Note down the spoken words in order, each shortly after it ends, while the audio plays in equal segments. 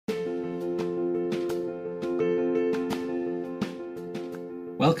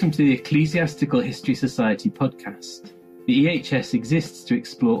Welcome to the Ecclesiastical History Society podcast. The EHS exists to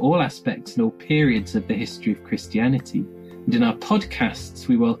explore all aspects and all periods of the history of Christianity, and in our podcasts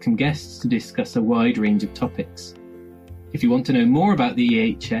we welcome guests to discuss a wide range of topics. If you want to know more about the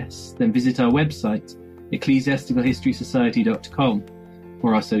EHS, then visit our website, ecclesiasticalhistorysociety.com,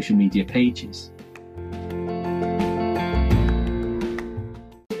 or our social media pages.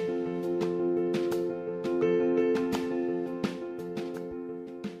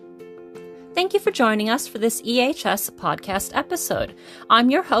 Thank you for joining us for this EHS podcast episode. I'm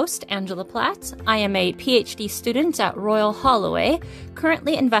your host, Angela Platt. I am a PhD student at Royal Holloway,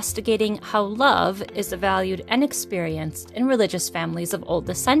 currently investigating how love is valued and experienced in religious families of old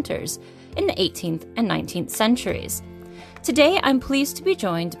dissenters in the 18th and 19th centuries. Today, I'm pleased to be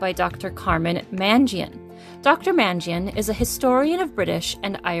joined by Dr. Carmen Mangian. Dr. Mangian is a historian of British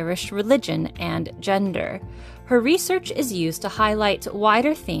and Irish religion and gender. Her research is used to highlight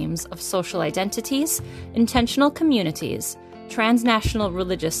wider themes of social identities, intentional communities, transnational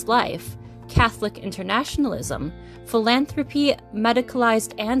religious life, Catholic internationalism, philanthropy,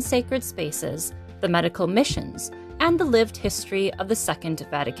 medicalized and sacred spaces, the medical missions, and the lived history of the Second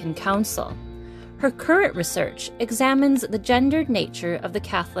Vatican Council. Her current research examines the gendered nature of the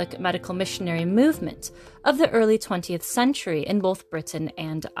Catholic medical missionary movement of the early 20th century in both Britain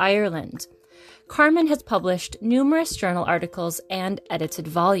and Ireland. Carmen has published numerous journal articles and edited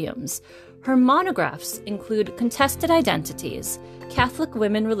volumes. Her monographs include Contested Identities, Catholic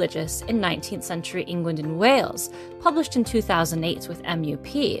Women Religious in 19th Century England and Wales, published in 2008 with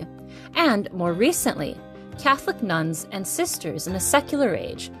MUP, and more recently, Catholic Nuns and Sisters in a Secular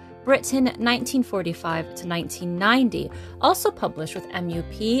Age, Britain 1945 to 1990, also published with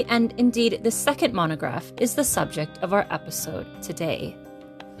MUP, and indeed the second monograph is the subject of our episode today.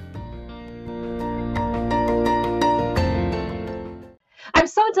 I'm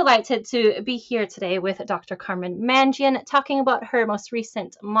so delighted to be here today with Dr. Carmen Mangian, talking about her most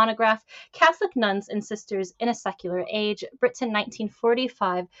recent monograph, Catholic Nuns and Sisters in a Secular Age, Britain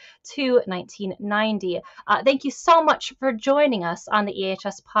 1945 to 1990. Thank you so much for joining us on the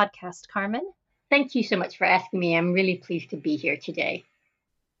EHS podcast, Carmen. Thank you so much for asking me. I'm really pleased to be here today.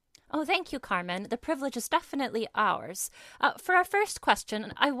 Oh, thank you, Carmen. The privilege is definitely ours. For our first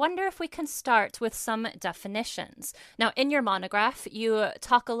question, I wonder if we can start with some definitions. Now, in your monograph, you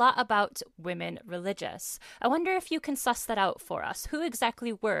talk a lot about women religious. I wonder if you can suss that out for us. Who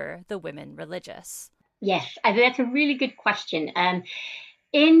exactly were the women religious? Yes, that's a really good question.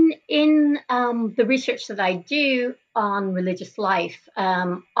 In the research that I do on religious life,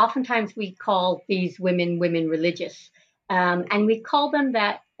 oftentimes we call these women religious. And we call them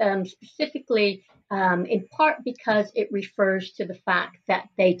that specifically in part because it refers to the fact that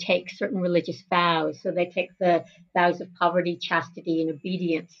they take certain religious vows. So they take the vows of poverty, chastity, and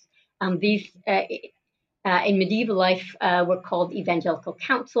obedience. These in medieval life were called evangelical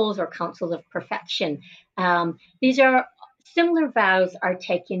councils or councils of perfection. These are similar vows are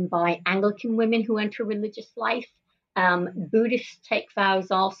taken by Anglican women who enter religious life. Buddhists take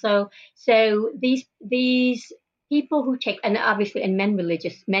vows also. So these people who take, and obviously in men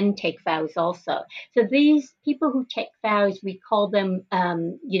take vows also. So these people who take vows, we call them,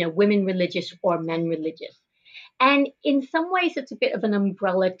 women religious or men religious. And in some ways, it's a bit of an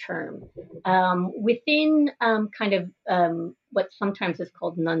umbrella term within what sometimes is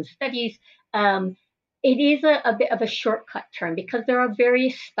called nun studies. It is a bit of a shortcut term because there are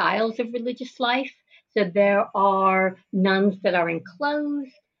various styles of religious life. So there are nuns that are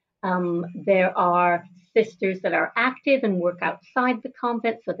enclosed. There are sisters that are active and work outside the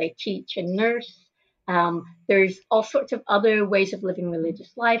convent, so they teach and nurse. There's all sorts of other ways of living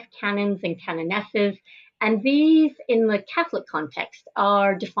religious life, canons and canonesses. And these, in the Catholic context,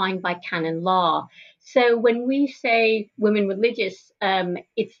 are defined by canon law. So when we say women religious,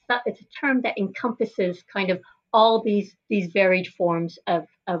 it's a term that encompasses kind of all these varied forms of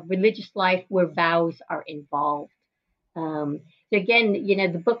religious life where vows are involved. So again,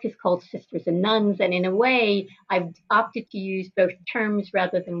 the book is called Sisters and Nuns, and in a way, I've opted to use both terms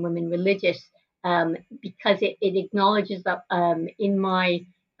rather than women religious because it acknowledges that in my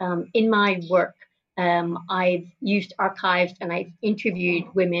work, I've used archives and I've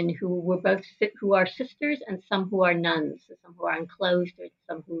interviewed women who are sisters and some who are nuns, so some who are enclosed or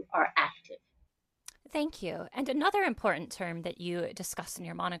some who are active. Thank you. And another important term that you discuss in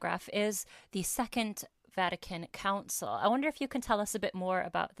your monograph is the Second Vatican Council. I wonder if you can tell us a bit more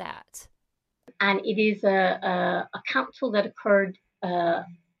about that. And it is a council that occurred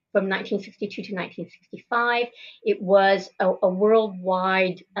from 1962 to 1965. It was a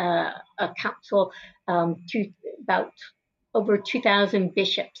worldwide council to about over 2,000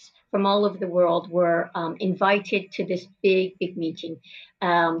 bishops from all over the world were invited to this big, big meeting.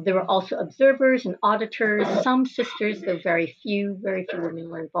 There were also observers and auditors, some sisters, though very few women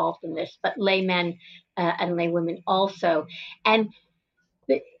were involved in this, but laymen and laywomen also. And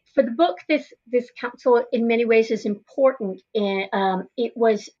for the book, this council in many ways is important. It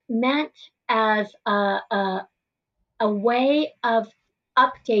was meant as a way of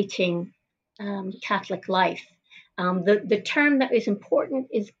updating Catholic life. The term that is important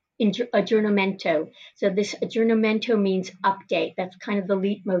is aggiornamento. So this aggiornamento means update. That's kind of the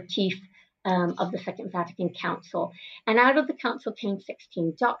leitmotif of the Second Vatican Council. And out of the council came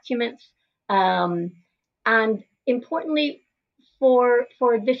 16 documents. And importantly, for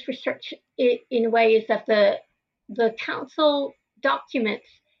this research, in a way, is that the council documents,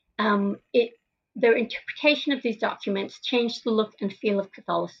 their interpretation of these documents changed the look and feel of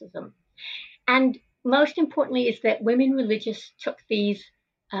Catholicism. And most importantly is that women religious took these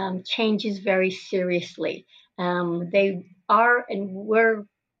changes very seriously. They are and were,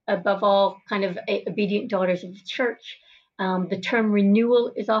 above all, kind of obedient daughters of the church. The term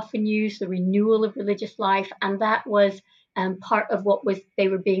renewal is often used, the renewal of religious life, and that was part of what they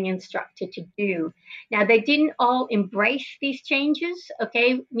were being instructed to do. Now, they didn't all embrace these changes,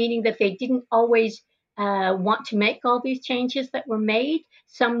 okay, meaning that they didn't always want to make all these changes that were made.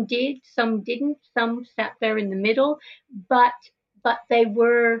 Some did, some didn't, some sat there in the middle, but they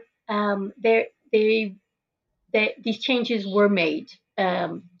were these changes were made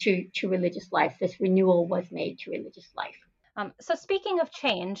to religious life. This renewal was made to religious life. So speaking of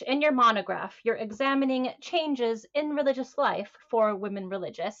change, in your monograph, you're examining changes in religious life for women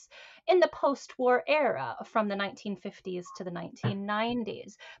religious in the post-war era from the 1950s to the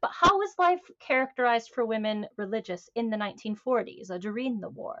 1990s. But how was life characterized for women religious in the 1940s, during the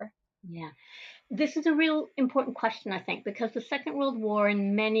war? Yeah, this is a real important question, I think, because the Second World War,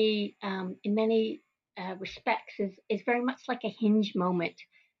 in many respects, is very much like a hinge moment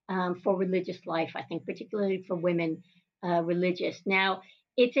for religious life. I think, particularly for women religious. Now,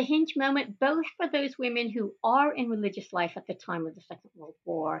 it's a hinge moment both for those women who are in religious life at the time of the Second World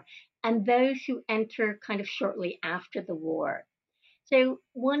War and those who enter kind of shortly after the war. So,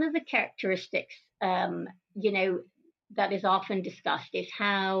 one of the characteristics, that is often discussed is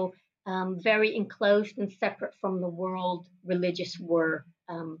how very enclosed and separate from the world religious were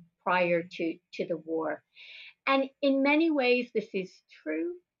prior to the war. And in many ways, this is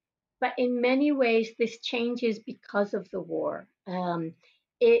true, but in many ways, this changes because of the war. There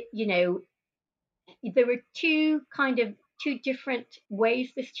were two different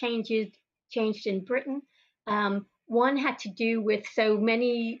ways this changed in Britain. One had to do with, so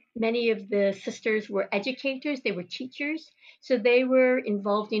many of the sisters were educators, they were teachers, so they were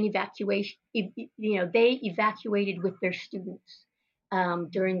involved in evacuation. They evacuated with their students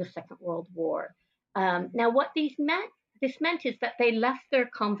during the Second World War. Now, what this meant is that they left their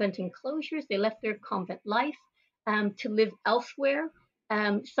convent enclosures, they left their convent life to live elsewhere.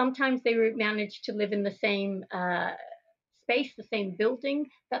 Sometimes they managed to live in the same space, the same building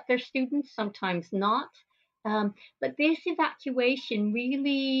that their students, sometimes not. But this evacuation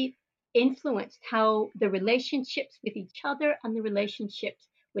really influenced how the relationships with each other and the relationships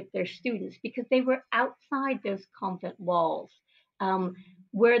with their students, because they were outside those convent walls,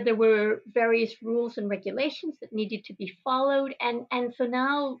 where there were various rules and regulations that needed to be followed. And so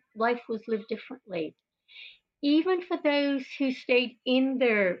now life was lived differently. Even for those who stayed in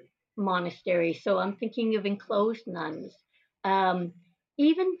their monasteries, so I'm thinking of enclosed nuns,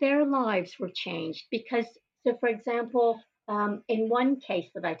 even their lives were changed because, so for example, in one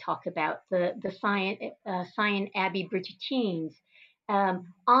case that I talk about, the Sion Abbey Brigittines,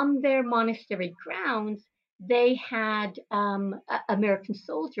 on their monastery grounds, they had American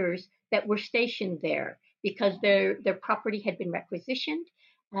soldiers that were stationed there because their property had been requisitioned.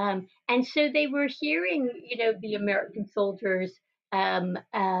 And so they were hearing, the American soldiers, they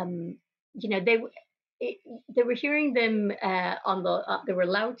were hearing them on there were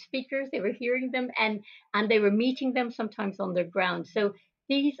loudspeakers. They were hearing them, and they were meeting them sometimes on their ground. So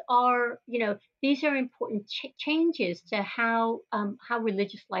these are important changes to how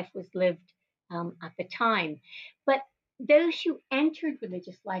religious life was lived at the time. But those who entered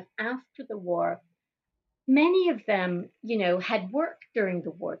religious life after the war, many of them, had worked during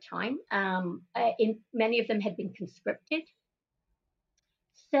the wartime. Many of them had been conscripted.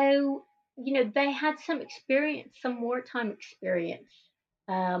 So, they had some experience, some wartime experience.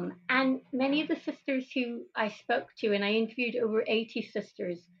 And many of the sisters who I spoke to, and I interviewed over 80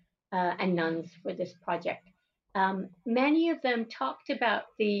 sisters and nuns for this project, many of them talked about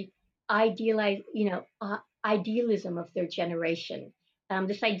the idealism of their generation,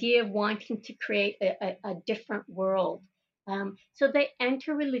 this idea of wanting to create a different world. So they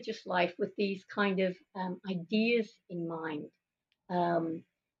enter religious life with these kind of ideas in mind. Um,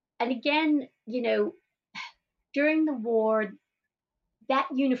 and again, during the war, that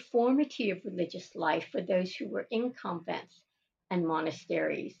uniformity of religious life for those who were in convents and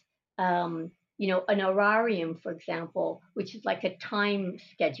monasteries. An horarium, for example, which is like a time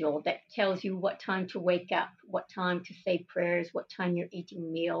schedule that tells you what time to wake up, what time to say prayers, what time you're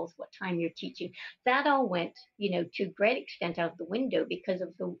eating meals, what time you're teaching. That all went, to a great extent out the window because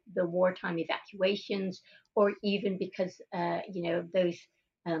of the wartime evacuations, or even because, those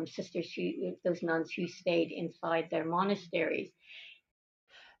sisters those nuns who stayed inside their monasteries.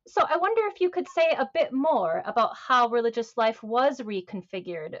 So I wonder if you could say a bit more about how religious life was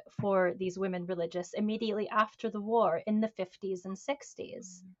reconfigured for these women religious immediately after the war in the 50s and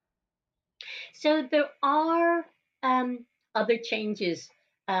 60s. So there are other changes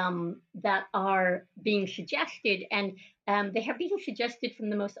that are being suggested, and they are being suggested from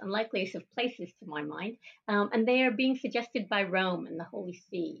the most unlikeliest of places, to my mind, and they are being suggested by Rome and the Holy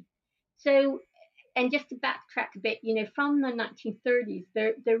See. So, and just to backtrack a bit, from the 1930s,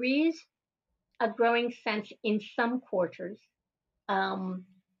 there is a growing sense in some quarters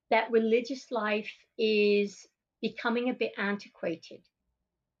that religious life is becoming a bit antiquated.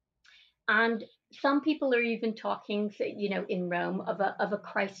 And some people are even talking, in Rome of a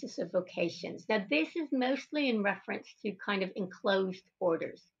crisis of vocations. Now, this is mostly in reference to kind of enclosed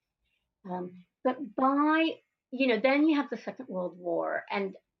orders. But then you have the Second World War,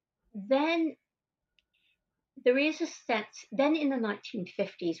 and then there is a sense, then in the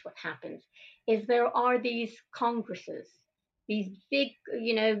 1950s, what happens is there are these congresses, these big,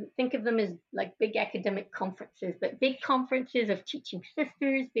 think of them as like big academic conferences, but big conferences of teaching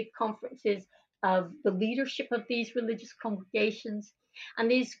sisters, big conferences of the leadership of these religious congregations. And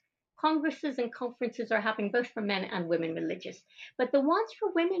these congresses and conferences are happening both for men and women religious. But the ones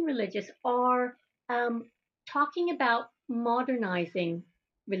for women religious are talking about modernizing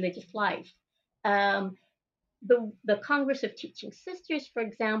religious life. The Congress of Teaching Sisters, for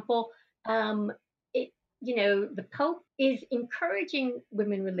example, the Pope is encouraging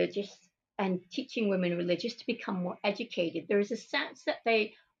women religious and teaching women religious to become more educated. There is a sense that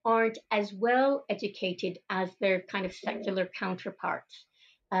they aren't as well educated as their kind of secular counterparts.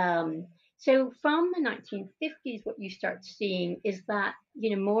 So from the 1950s, what you start seeing is that,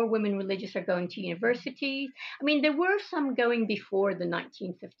 more women religious are going to universities. I mean, there were some going before the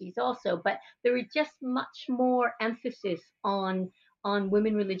 1950s also, but there was just much more emphasis on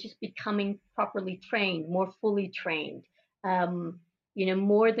women religious becoming properly trained, more fully trained,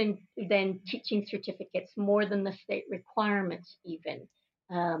 more than teaching certificates, more than the state requirements even.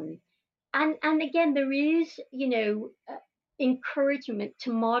 And again, there is, encouragement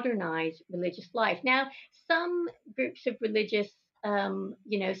to modernize religious life. Now, some groups of religious,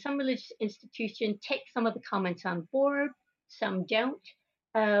 some religious institutions take some of the comments on board, some don't.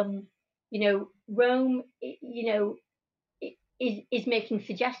 Rome, is making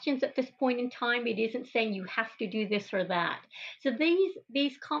suggestions at this point in time. It isn't saying you have to do this or that. So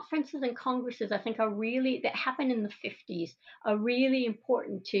these conferences and congresses, I think, that happen in the 50s, are really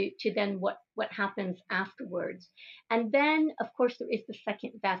important to then what happens afterwards. And then, of course, there is the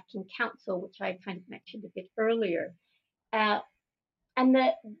Second Vatican Council, which I kind of mentioned a bit earlier. And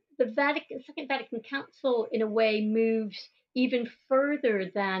the Second Vatican Council, in a way, moves even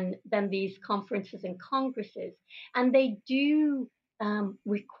further than these conferences and congresses. And they do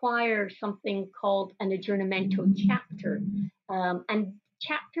require something called an aggiornamento chapter. And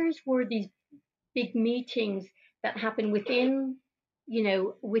chapters were these big meetings that happen within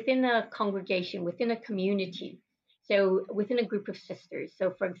a congregation, within a community. So within a group of sisters.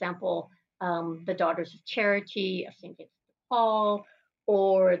 So, for example, the Daughters of Charity of St. Vincent de Paul,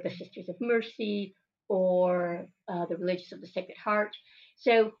 or the Sisters of Mercy, or the Religious of the Sacred Heart.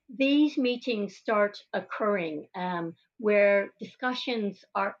 So these meetings start occurring where discussions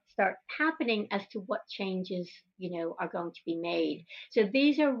start happening as to what changes, are going to be made. So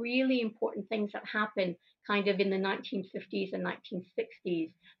these are really important things that happen kind of in the 1950s and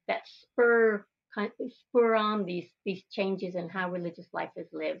 1960s that spur on these changes in how religious life is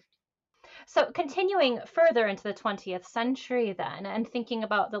lived. So continuing further into the 20th century then, and thinking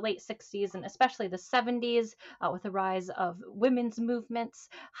about the late 60s and especially the 70s with the rise of women's movements,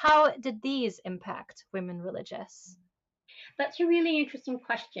 how did these impact women religious? That's a really interesting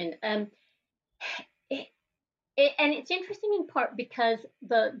question. And it's interesting in part because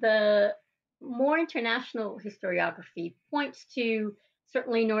the more international historiography points to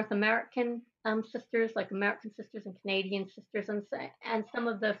certainly North American sisters, like American sisters and Canadian sisters, and some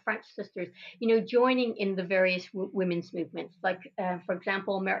of the French sisters, joining in the various women's movements. Like, for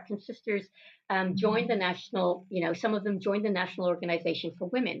example, American sisters joined the national, some of them joined the National Organization for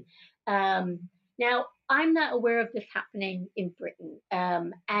Women. Now, I'm not aware of this happening in Britain,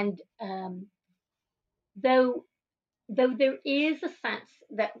 and though there is a sense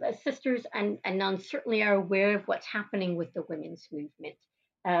that the sisters and nuns certainly are aware of what's happening with the women's movement.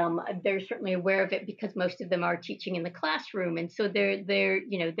 They're certainly aware of it because most of them are teaching in the classroom, and so they're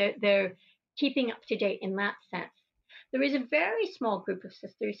keeping up to date in that sense. There is a very small group of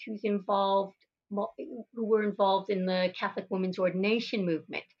sisters who were involved in the Catholic women's ordination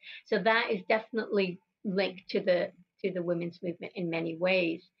movement. So that is definitely linked to the women's movement in many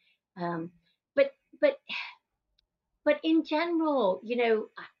ways. But but in general,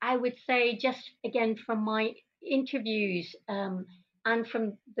 I would say, just again from my interviews and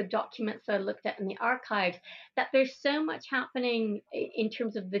from the documents I looked at in the archives, that there's so much happening in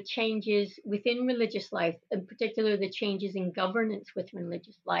terms of the changes within religious life, in particular the changes in governance within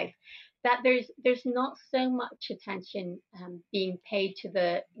religious life, that there's not so much attention being paid to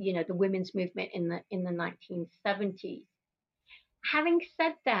the women's movement in the 1970s. Having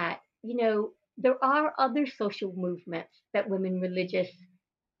said that, there are other social movements that women religious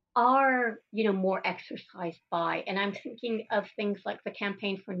are, more exercised by. And I'm thinking of things like the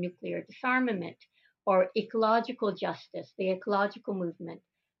Campaign for Nuclear Disarmament, or ecological justice, the ecological movement,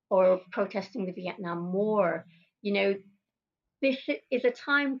 or protesting the Vietnam War. This is a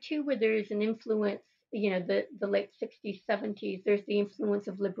time too where there is an influence, the late 60s, 70s, there's the influence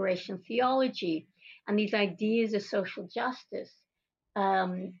of liberation theology and these ideas of social justice.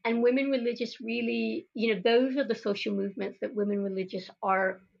 And women religious really, those are the social movements that women religious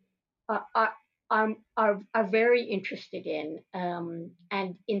are very interested in,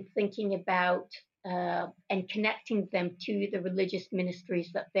 and in thinking about and connecting them to the religious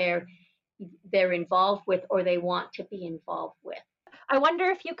ministries that they're involved with or they want to be involved with. I wonder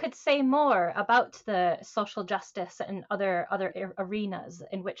if you could say more about the social justice and other arenas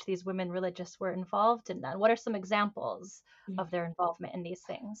in which these women religious were involved in then. What are some examples of their involvement in these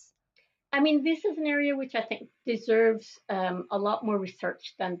things? I mean, this is an area which I think deserves a lot more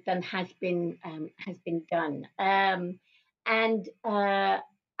research than has been done. And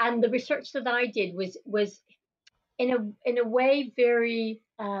the research that I did was in a way very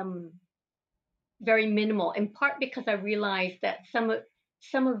very minimal. In part because I realized that some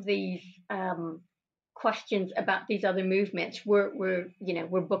of these questions about these other movements were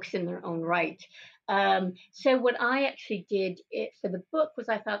books in their own right. So what I actually did for the book was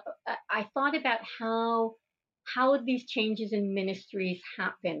I thought about how these changes in ministries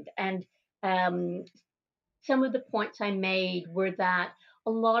happened, and some of the points I made were that a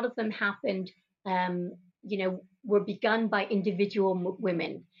lot of them happened, were begun by individual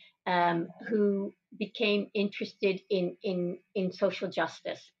women who became interested in social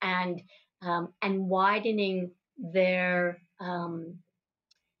justice and widening their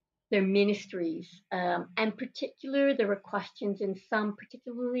ministries. And particular, there were questions in some,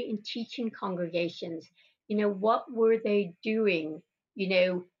 particularly in teaching congregations. What were they doing?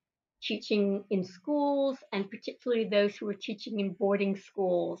 Teaching in schools, and particularly those who were teaching in boarding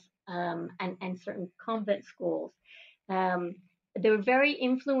schools and certain convent schools. They were very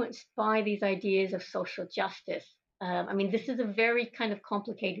influenced by these ideas of social justice. I mean, this is a very kind of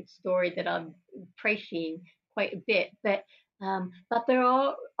complicated story that I'm tracing quite a bit, but there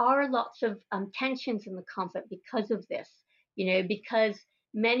are lots of tensions in the convent because of this. Because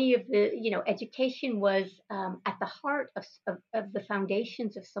many of the, education was at the heart of the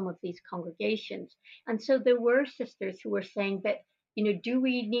foundations of some of these congregations. And so there were sisters who were saying that,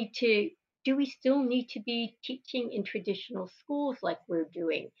 do we still need to be teaching in traditional schools like we're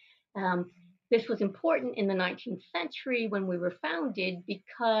doing? This was important in the 19th century when we were founded,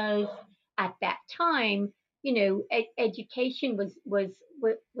 because at that time, education was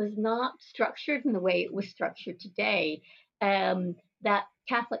not structured in the way it was structured today. That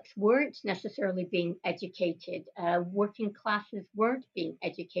Catholics weren't necessarily being educated, working classes weren't being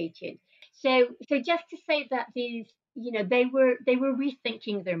educated. So just to say that these, they were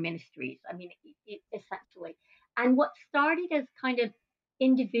rethinking their ministries. I mean, essentially, and what started as kind of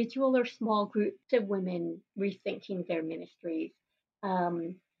individual or small groups of women rethinking their ministries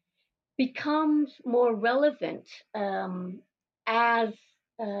becomes more relevant as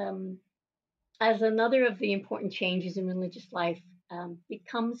another of the important changes in religious life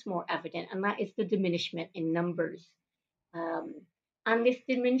becomes more evident, and that is the diminishment in numbers. And this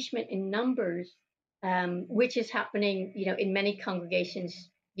diminishment in numbers, which is happening, in many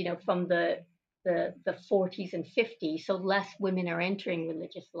congregations from the 40s and 50s, so less women are entering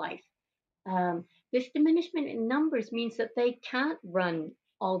religious life. This diminishment in numbers means that they can't run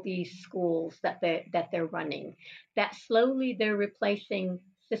all these schools that they're running. That slowly they're replacing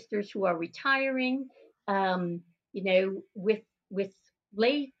sisters who are retiring, with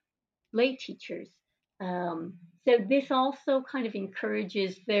lay teachers. So this also kind of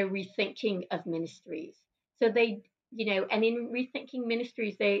encourages their rethinking of ministries. So and in rethinking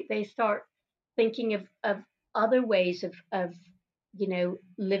ministries, they start thinking of other ways of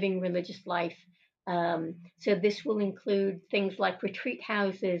living religious life. So this will include things like retreat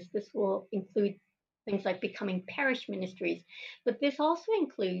houses. This will include things like becoming parish ministries. But this also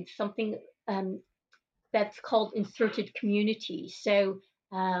includes something that's called inserted communities. So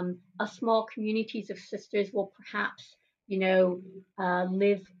a small communities of sisters will perhaps,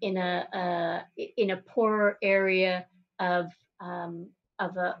 live in a poorer area of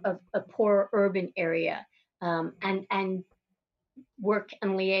a poor urban area, and work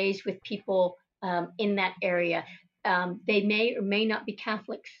and liaise with people in that area. They may or may not be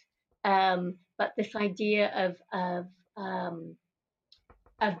Catholics, but this idea of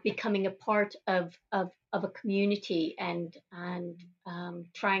becoming a part of a community and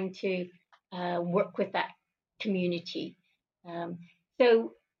trying to work with that community.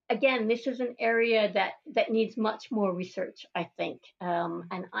 So again, this is an area that needs much more research, I think.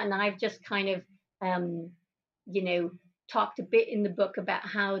 And I've just kind of talked a bit in the book about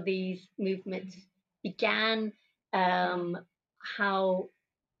how these movements began, how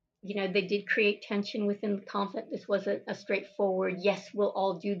they did create tension within the convent. This wasn't a straightforward, yes, we'll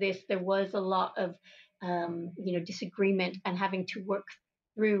all do this. There was a lot of, disagreement and having to work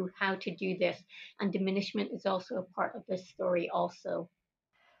through how to do this. And diminishment is also a part of this story also.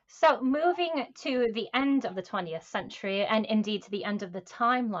 So moving to the end of the 20th century, and indeed to the end of the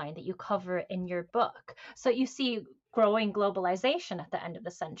timeline that you cover in your book. So you see growing globalization at the end of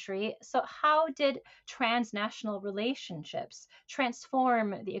the century. So how did transnational relationships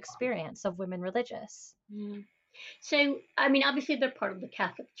transform the experience of women religious? Mm. So, I mean, obviously they're part of the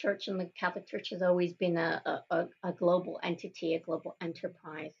Catholic Church, and the Catholic Church has always been a global entity, a global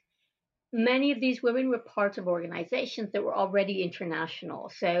enterprise. Many of these women were part of organizations that were already international.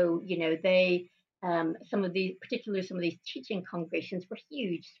 So, some of these teaching congregations were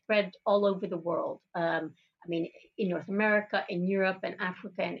huge, spread all over the world. In North America, in Europe, and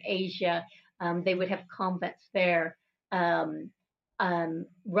Africa, and Asia, they would have convents there.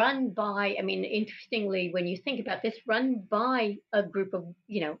 Run by, interestingly, when you think about this, run by a group of,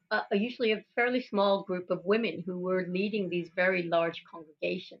 usually a fairly small group of women who were leading these very large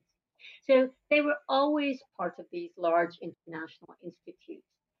congregations. So they were always part of these large international institutes.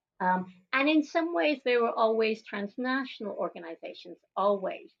 And in some ways, they were always transnational organizations,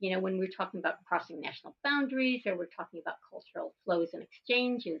 always. When we're talking about crossing national boundaries, or we're talking about cultural flows and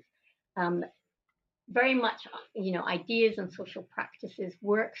exchanges, very much, ideas and social practices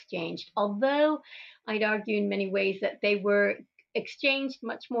were exchanged, although I'd argue in many ways that they were exchanged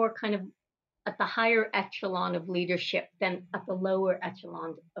much more kind of at the higher echelon of leadership than at the lower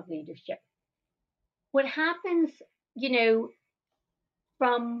echelon of leadership. What happens,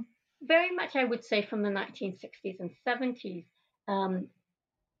 from very much, I would say, from the 1960s and 70s,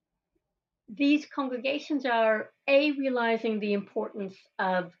 these congregations are, realizing the importance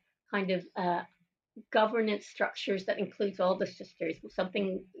of kind of governance structures that includes all the sisters,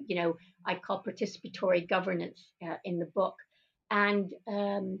 something, I call participatory governance in the book. And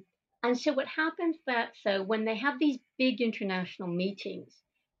so what happens so when they have these big international meetings,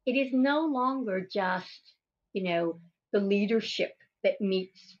 it is no longer just, the leadership that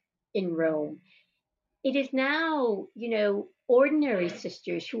meets in Rome. It is now, ordinary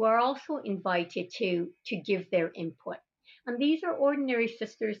sisters who are also invited to give their input. And these are ordinary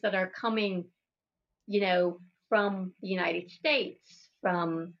sisters that are coming, from the United States,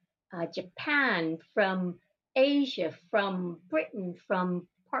 from Japan, from Asia, from Britain, from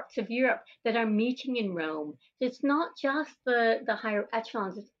parts of Europe that are meeting in Rome. So it's not just the higher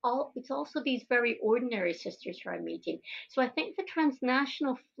echelons, it's also these very ordinary sisters who are meeting. So I think the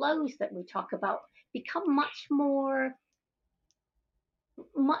transnational flows that we talk about become much more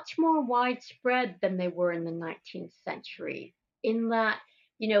widespread than they were in the 19th century, in that,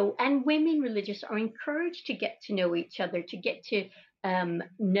 and women religious are encouraged to get to know each other, to get to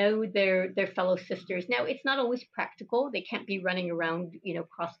know their fellow sisters. Now, it's not always practical. They can't be running around,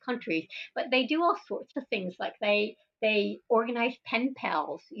 cross countries, but they do all sorts of things. Like they organize pen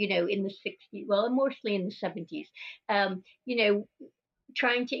pals, in the 60s, well, mostly in the 70s,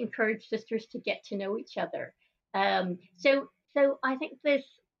 trying to encourage sisters to get to know each other. So I think this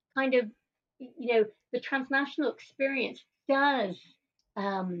kind of, the transnational experience does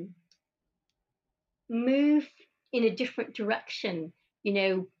move in a different direction,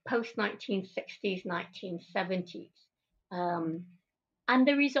 post 1960s, 1970s. And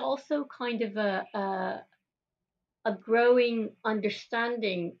there is also kind of a growing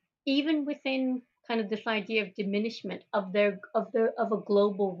understanding, even within kind of this idea of diminishment of a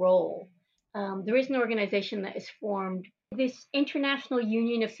global role. There is an organization that is formed, this International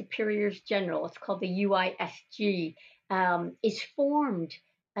Union of Superiors General. It's called the UISG. Is formed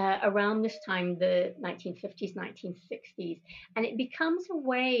around this time, the 1950s, 1960s, and it becomes a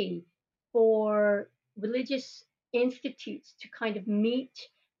way for religious institutes to kind of meet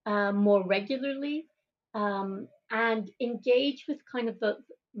more regularly, and engage with kind of the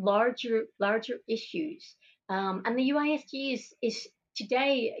larger issues. And the UISG is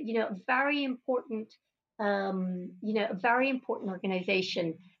today, a very important, a very important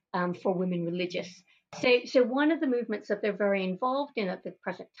organization for women religious. So one of the movements that they're very involved in at the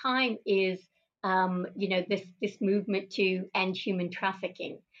present time is, this movement to end human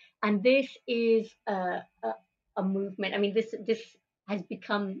trafficking, and this is a movement. I mean, this has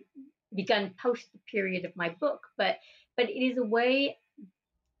begun post the period of my book, but it is a way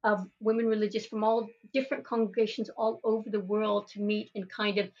of women religious from all different congregations all over the world to meet and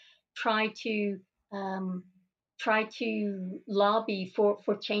kind of try to lobby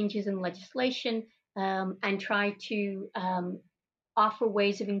for changes in legislation, and try to offer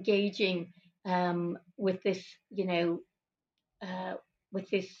ways of engaging with this, with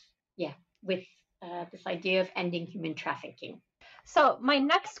this, with this idea of ending human trafficking. So my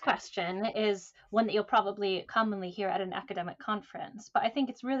next question is one that you'll probably commonly hear at an academic conference, but I think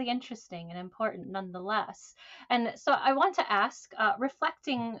it's really interesting and important nonetheless. And so I want to ask,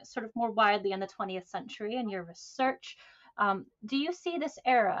 reflecting sort of more widely on the 20th century and your research, do you see this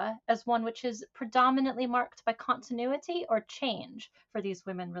era as one which is predominantly marked by continuity or change for these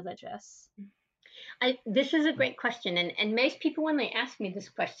women religious? This is a great question. And most people, when they ask me this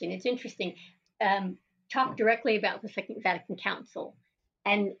question, it's interesting, talk directly about the Second Vatican Council,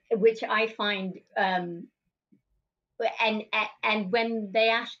 and which I find, and when they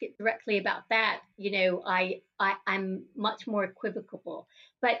ask it directly about that, I'm much more equivocal.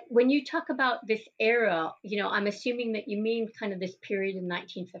 But when you talk about this era, I'm assuming that you mean kind of this period in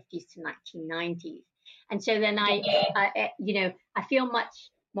 1950s to 1990s, and so then I feel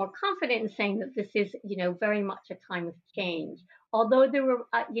much more confident in saying that this is, very much a time of change. Although there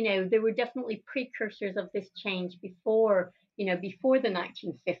were definitely precursors of this change before the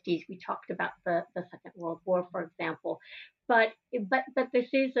 1950s. We talked about the Second World War, for example, but this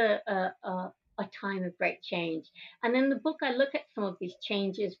is a time of great change. And in the book, I look at some of these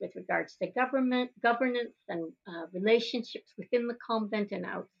changes with regards to governance, and relationships within the convent and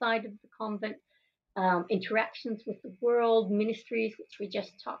outside of the convent. Interactions with the world, ministries, which we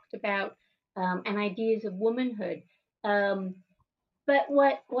just talked about, and ideas of womanhood. But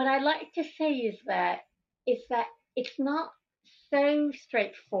what I like to say is that it's not so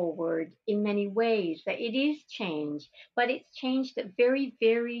straightforward in many ways, that it is change, but it's changed at very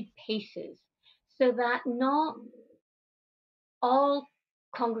varied paces, so that not all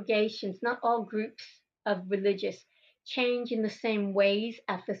congregations, not all groups of religious change in the same ways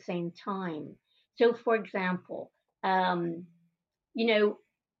at the same time. So, for example,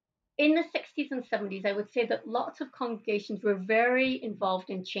 in the 60s and 70s, I would say that lots of congregations were very involved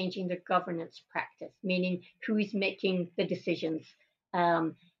in changing their governance practice, meaning who is making the decisions,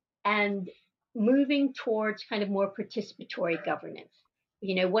 and moving towards kind of more participatory governance.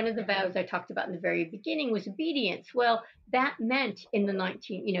 One of the vows I talked about in the very beginning was obedience. Well, that meant before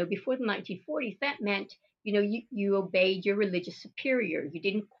the 1940s, that meant, you obeyed your religious superior. You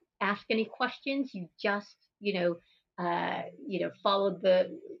didn't ask any questions. You just, followed the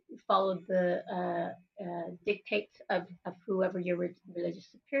dictates of whoever your religious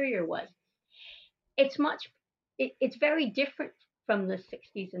superior was. It's very different from the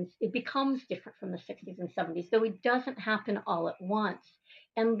 60s, and it becomes different from the 60s and 70s, though it doesn't happen all at once.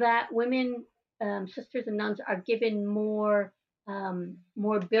 And that women, sisters and nuns, are given more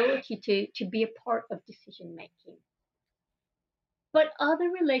ability to be a part of decision making. But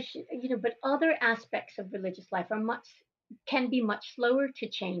other aspects of religious life can be much slower to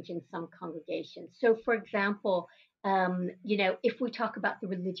change in some congregations. So, for example, if we talk about the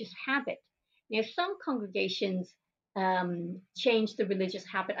religious habit, some congregations change the religious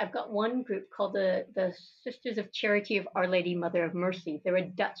habit. I've got one group called the Sisters of Charity of Our Lady Mother of Mercy. They're a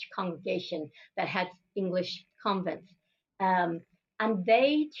Dutch congregation that had English convents, and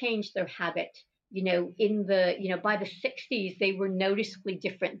they changed their habit in the, by the 60s, they were noticeably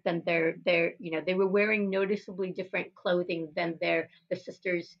different than they were wearing noticeably different clothing than the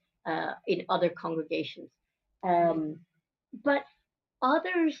sisters in other congregations. But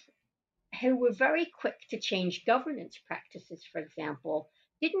others who were very quick to change governance practices, for example,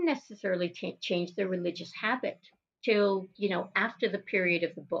 didn't necessarily change their religious habit till, after the period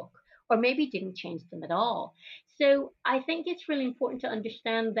of the book, or maybe didn't change them at all. So I think it's really important to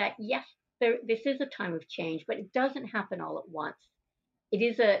understand that, yes, this is a time of change, but it doesn't happen all at once. It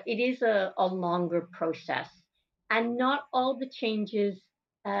is a longer process, and not all the changes,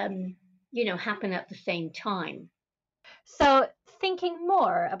 happen at the same time. So, thinking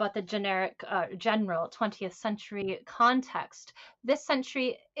more about the general 20th century context, this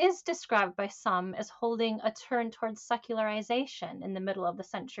century is described by some as holding a turn towards secularization in the middle of the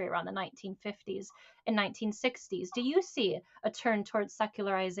century, around the 1950s and 1960s. Do you see a turn towards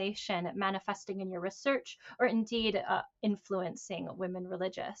secularization manifesting in your research, or indeed influencing women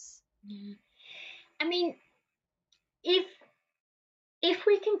religious? I mean, if if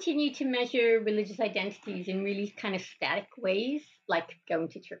we continue to measure religious identities in really kind of static ways, like going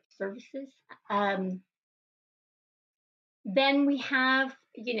to church services, then we have,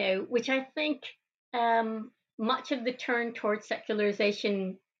 which I think much of the turn towards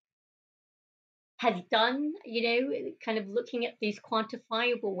secularization has done, kind of looking at these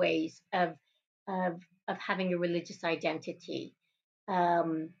quantifiable ways of having a religious identity.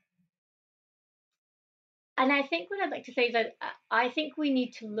 And I think what I'd like to say is that I think we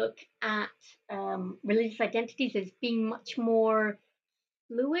need to look at religious identities as being much more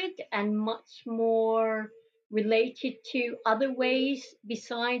fluid and much more related to other ways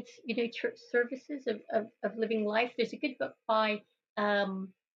besides, church services of living life. There's a good book by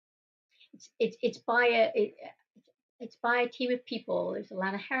it's by it's by a team of people. There's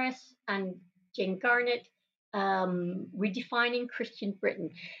Alana Harris and Jane Garnett, redefining Christian Britain,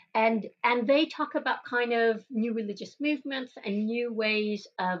 and they talk about kind of new religious movements and new ways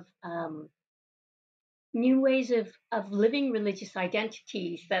of living religious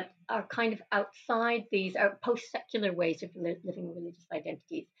identities that are kind of outside these are post-secular ways of living religious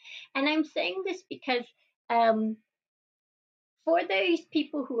identities. And I'm saying this because for those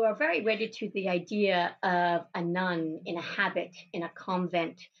people who are very wedded to the idea of a nun in a habit in a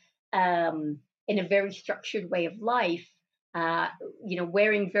convent, in a very structured way of life,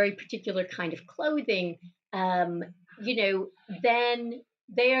 wearing very particular kind of clothing, then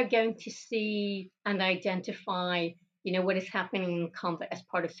they are going to see and identify, what is happening in convent as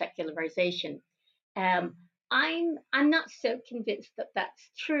part of secularization. I'm not so convinced that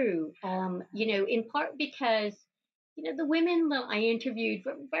that's true. In part because the women that I interviewed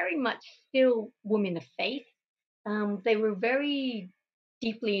were very much still women of faith. They were very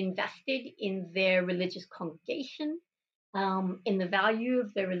deeply invested in their religious congregation, in the value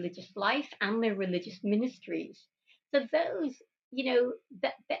of their religious life and their religious ministries. So those,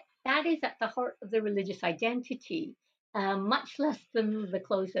 that is at the heart of their religious identity, much less than the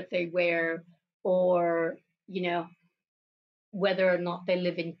clothes that they wear, or whether or not they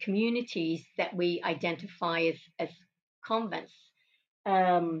live in communities that we identify as convents.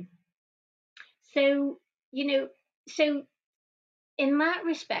 Um, so, so in that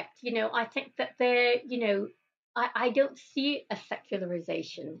respect, I think that I don't see a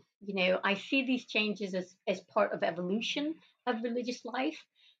secularization. I see these changes as part of evolution of religious life.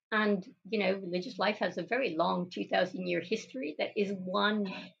 And, religious life has a very long 2,000-year history that is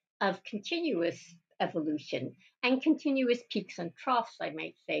one of continuous evolution and continuous peaks and troughs, I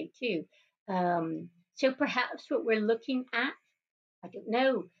might say, too. So perhaps what we're looking at, I don't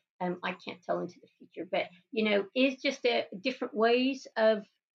know, I can't tell into the future, but, is just different ways of,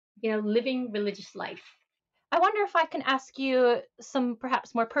 living religious life. I wonder if I can ask you some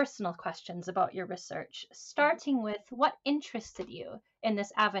perhaps more personal questions about your research, starting with what interested you in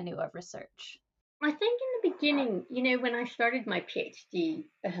this avenue of research? I think in the beginning, when I started my PhD,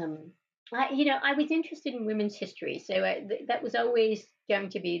 I was interested in women's history. So that was always going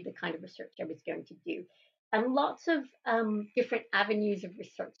to be the kind of research I was going to do. And lots of different avenues of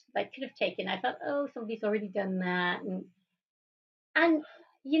research that I could have taken. I thought, oh, somebody's already done that. And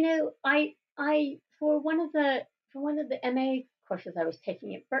I for one of the MA courses I was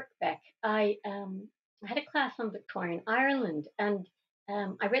taking at Birkbeck, I had a class on Victorian Ireland, and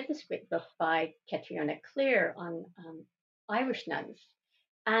I read this great book by Catriona Clear on Irish nuns,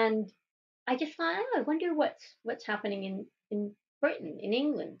 and I just thought, oh, I wonder what's happening in Britain, in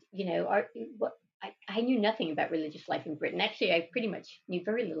England. I knew nothing about religious life in Britain. Actually, I pretty much knew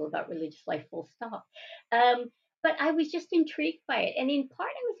very little about religious life, full stop. but I was just intrigued by it. And in part,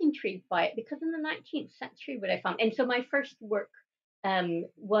 I was intrigued by it because in the 19th century, what I found, and so my first work um,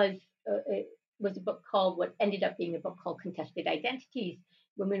 was uh, was a book called, what ended up being a book called Contested Identities,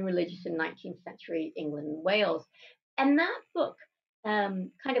 Women Religious in 19th Century England and Wales. And that book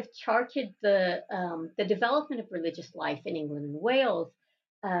kind of charted the development of religious life in England and Wales,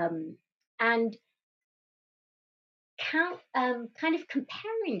 um, and kind of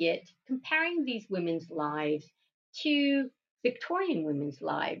comparing these women's lives to Victorian women's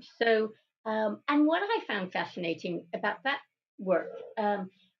lives. So, and what I found fascinating about that work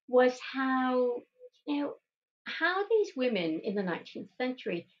was how, you know, how these women in the 19th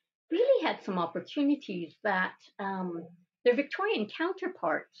century really had some opportunities that their Victorian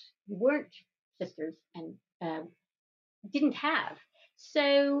counterparts who weren't sisters and didn't have.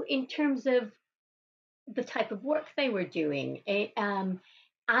 So, in terms of the type of work they were doing, and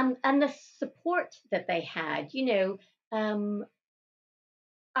the support that they had,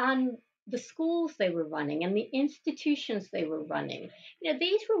 and the schools they were running and the institutions they were running.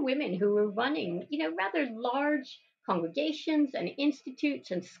 These were women who were running, rather large congregations and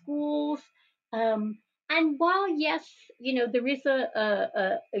institutes and schools. Um, and while yes, there is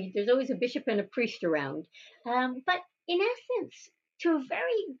there's always a bishop and a priest around, but in essence, to a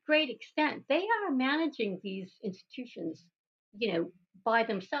very great extent, they are managing these institutions, by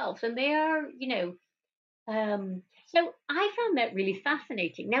themselves, and they are, so I found that really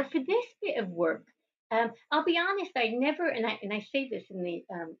fascinating. Now, for this bit of work, I'll be honest, I never, and I say this in the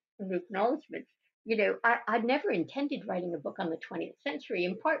acknowledgements, I'd never intended writing a book on the 20th century,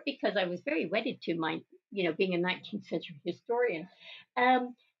 in part because I was very wedded to my, being a 19th century historian.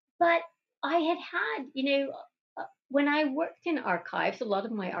 But I had, when I worked in archives, a lot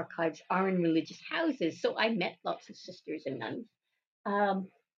of my archives are in religious houses, so I met lots of sisters and nuns. Um,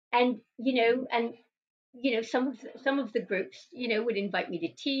 and some of the groups, would invite me to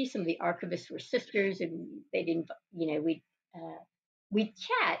tea. Some of the archivists were sisters, and they'd invite, we'd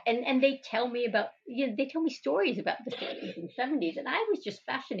chat, and they tell me about, they tell me stories about the 60s and 70s, and I was just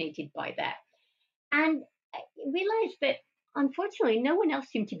fascinated by that. And I realized that unfortunately, no one else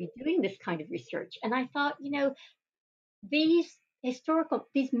seemed to be doing this kind of research. And I thought, these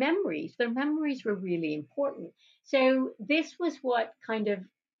these memories, their memories were really important. So this was what kind of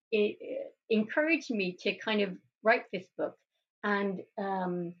encouraged me to kind of write this book, and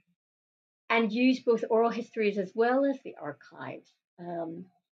use both oral histories as well as the archives.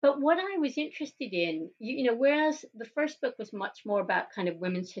 But what I was interested in, whereas the first book was much more about kind of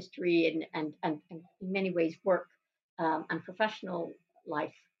women's history and in many ways work, and professional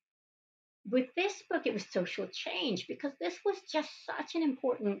life, with this book, it was social change, because this was just such an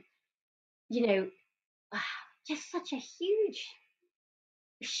important, you know, just such a huge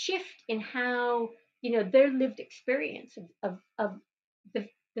shift in how, their lived experience of the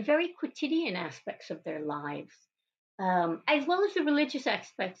very quotidian aspects of their lives, as well as the religious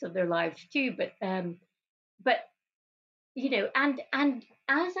aspects of their lives too. But and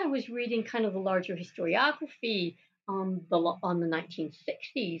as I was reading kind of the larger historiography on the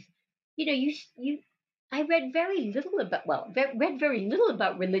 1960s, you I read very little about, read very little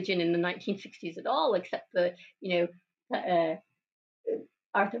about religion in the 1960s at all, except the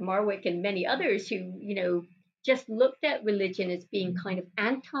Arthur Marwick and many others who just looked at religion as being kind of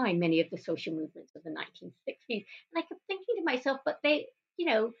anti many of the social movements of the 1960s. And I kept thinking to myself, but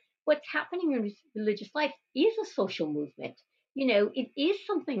what's happening in religious life is a social movement. It is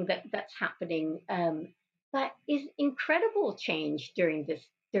something that's happening, that is incredible change during this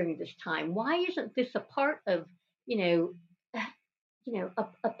time. Why isn't this a part of, a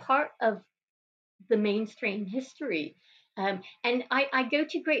part of the mainstream history? And I go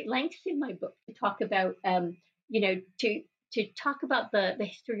to great lengths in my book to talk about, to talk about the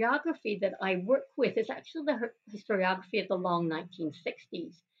historiography that I work with is actually the historiography of the long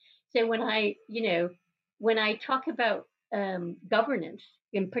 1960s. So when I talk about governance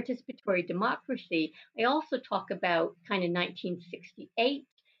in participatory democracy, I also talk about kind of 1968,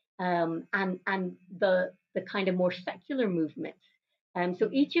 and the kind of more secular movements. So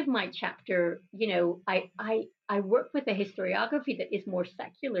each of my chapter, I work with a historiography that is more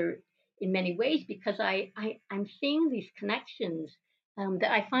secular in many ways, because I'm seeing these connections,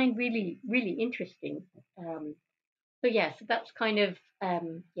 that I find really, really interesting. So yes, that's kind of,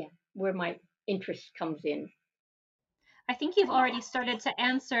 where my interest comes in. I think you've already started to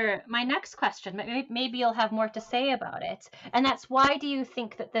answer my next question, but maybe you'll have more to say about it. And that's, why do you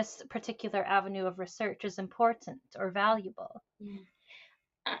think that this particular avenue of research is important or valuable?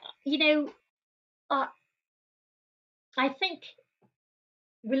 Uh, I think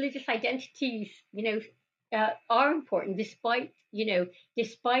religious identities, are important, despite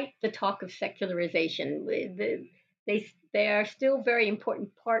despite the talk of secularization. They are still very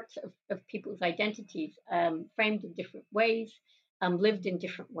important parts of people's identities, framed in different ways, lived in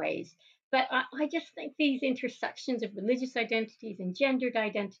different ways. But I just think these intersections of religious identities and gendered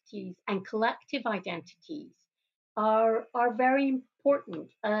identities and collective identities are very important,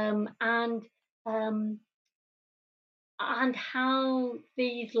 um, and how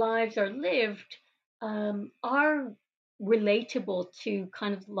these lives are lived are relatable to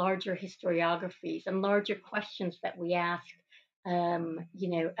kind of larger historiographies and larger questions that we ask,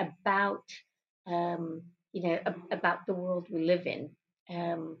 about, about the world we live in.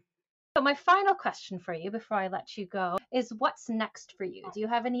 So my final question for you before I let you go is, what's next for you? Do you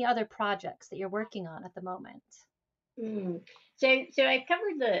have any other projects that you're working on at the moment? Mm. So I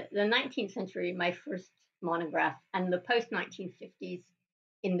covered the 19th century in my first monograph, and the post 1950s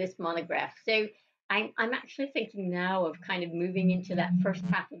in this monograph. So I'm actually thinking now of kind of moving into that first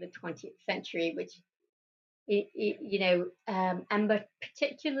half of the 20th century, which and but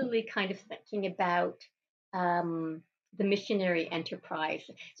particularly kind of thinking about the missionary enterprise.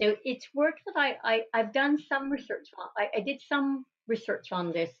 So it's work that I've done some research on. I did some research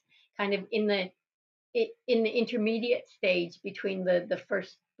on this kind of in the intermediate stage between the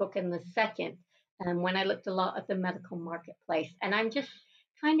first book and the second, when I looked a lot at the medical marketplace. And I'm just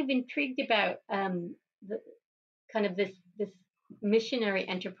kind of intrigued about the kind of this missionary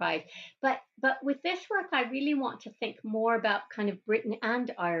enterprise. But with this work, I really want to think more about kind of Britain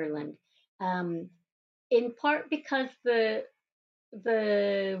and Ireland, in part because the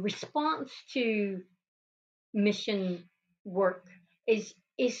response to mission work is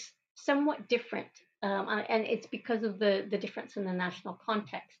somewhat different, and it's because of the difference in the national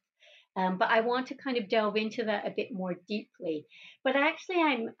context. But I want to kind of delve into that a bit more deeply. But actually,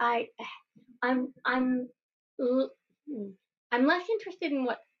 I'm I'm l- I'm less interested in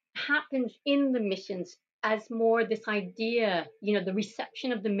what happens in the missions as more this idea, the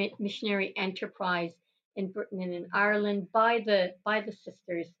reception of the missionary enterprise in Britain and in Ireland by the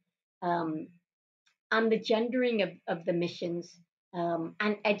sisters, um, and the gendering of the missions,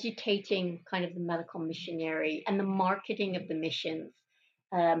 and educating kind of the medical missionary and the marketing of the missions.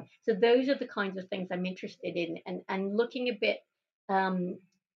 So those are the kinds of things I'm interested in, and looking a bit, um,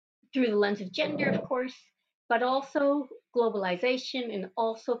 through the lens of gender, of course, but also globalization and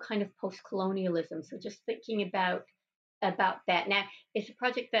also kind of post-colonialism. So just thinking about that. Now, it's a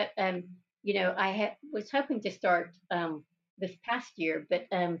project that was hoping to start this past year, but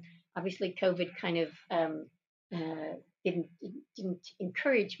obviously COVID kind of uh, didn't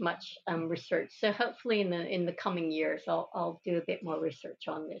encourage much research. So hopefully in the coming years, I'll do a bit more research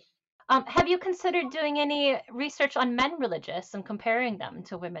on this. Have you considered doing any research on men religious and comparing them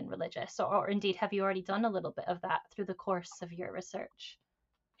to women religious, or indeed have you already done a little bit of that through the course of your research?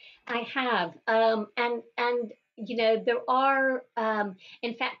 I have, and there are,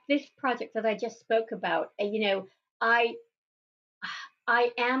 in fact, this project that I just spoke about. I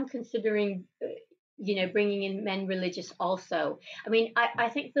I am considering, bringing in men religious also. I mean, I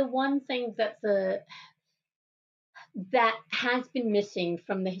think the one thing that has been missing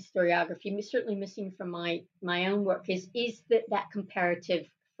from the historiography, certainly missing from my own work, is that comparative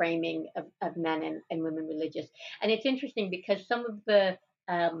framing of men and women religious. And it's interesting because some of the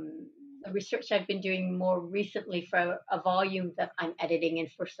research I've been doing more recently for a volume that I'm editing,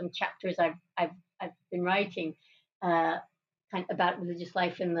 and for some chapters I've been writing, uh, kind of about religious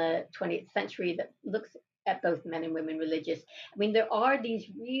life in the 20th century, that looks at both men and women religious. I mean, there are these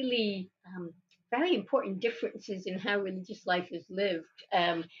really very important differences in how religious life is lived.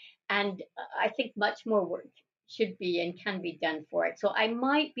 And I think much more work should be and can be done for it. So I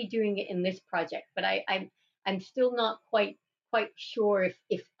might be doing it in this project, but I'm still not quite sure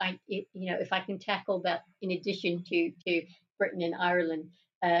if I can tackle that in addition to Britain and Ireland.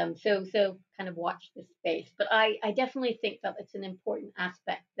 So kind of watch this space. But I definitely think that it's an important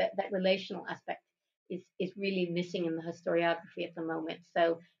aspect, that relational aspect is really missing in the historiography at the moment.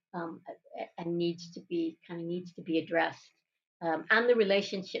 So, and needs to be addressed, and the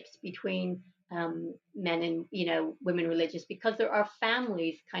relationships between men and women religious, because there are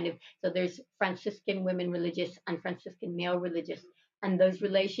families kind of, so there's Franciscan women religious and Franciscan male religious, and those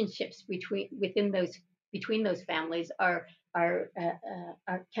relationships between those families are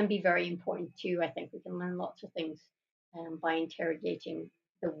can be very important too. I think we can learn lots of things by interrogating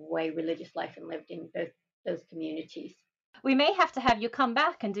the way religious life is lived in both those communities. we may have to have you come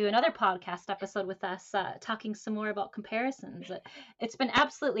back and do another podcast episode with us, talking some more about comparisons. It's been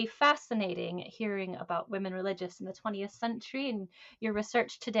absolutely fascinating hearing about women religious in the 20th century and your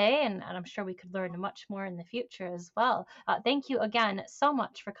research today, and I'm sure we could learn much more in the future as well. Thank you again so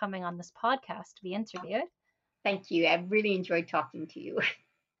much for coming on this podcast to be interviewed. Thank you. I really enjoyed talking to you.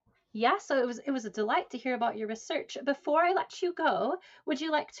 Yeah, so it was a delight to hear about your research. Before I let you go, would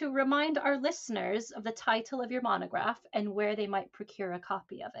you like to remind our listeners of the title of your monograph and where they might procure a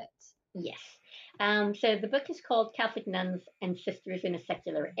copy of it? Yes. So the book is called Catholic Nuns and Sisters in a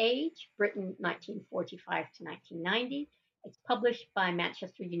Secular Age, Britain 1945 to 1990. It's published by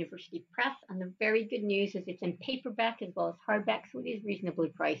Manchester University Press, and the very good news is it's in paperback as well as hardback, so it is reasonably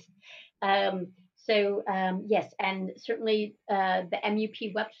priced. Yes, and certainly the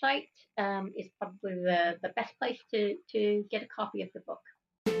MUP website is probably the best place to get a copy of the book.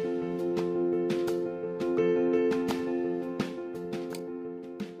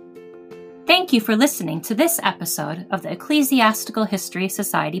 Thank you for listening to this episode of the Ecclesiastical History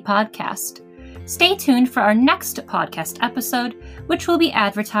Society podcast. Stay tuned for our next podcast episode, which will be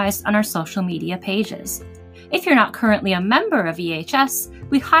advertised on our social media pages. If you're not currently a member of EHS,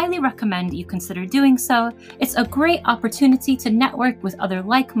 we highly recommend you consider doing so. It's a great opportunity to network with other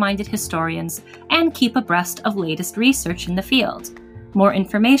like-minded historians and keep abreast of latest research in the field. More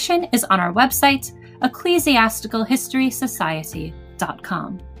information is on our website,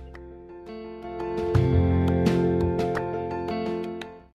 ecclesiasticalhistorysociety.com.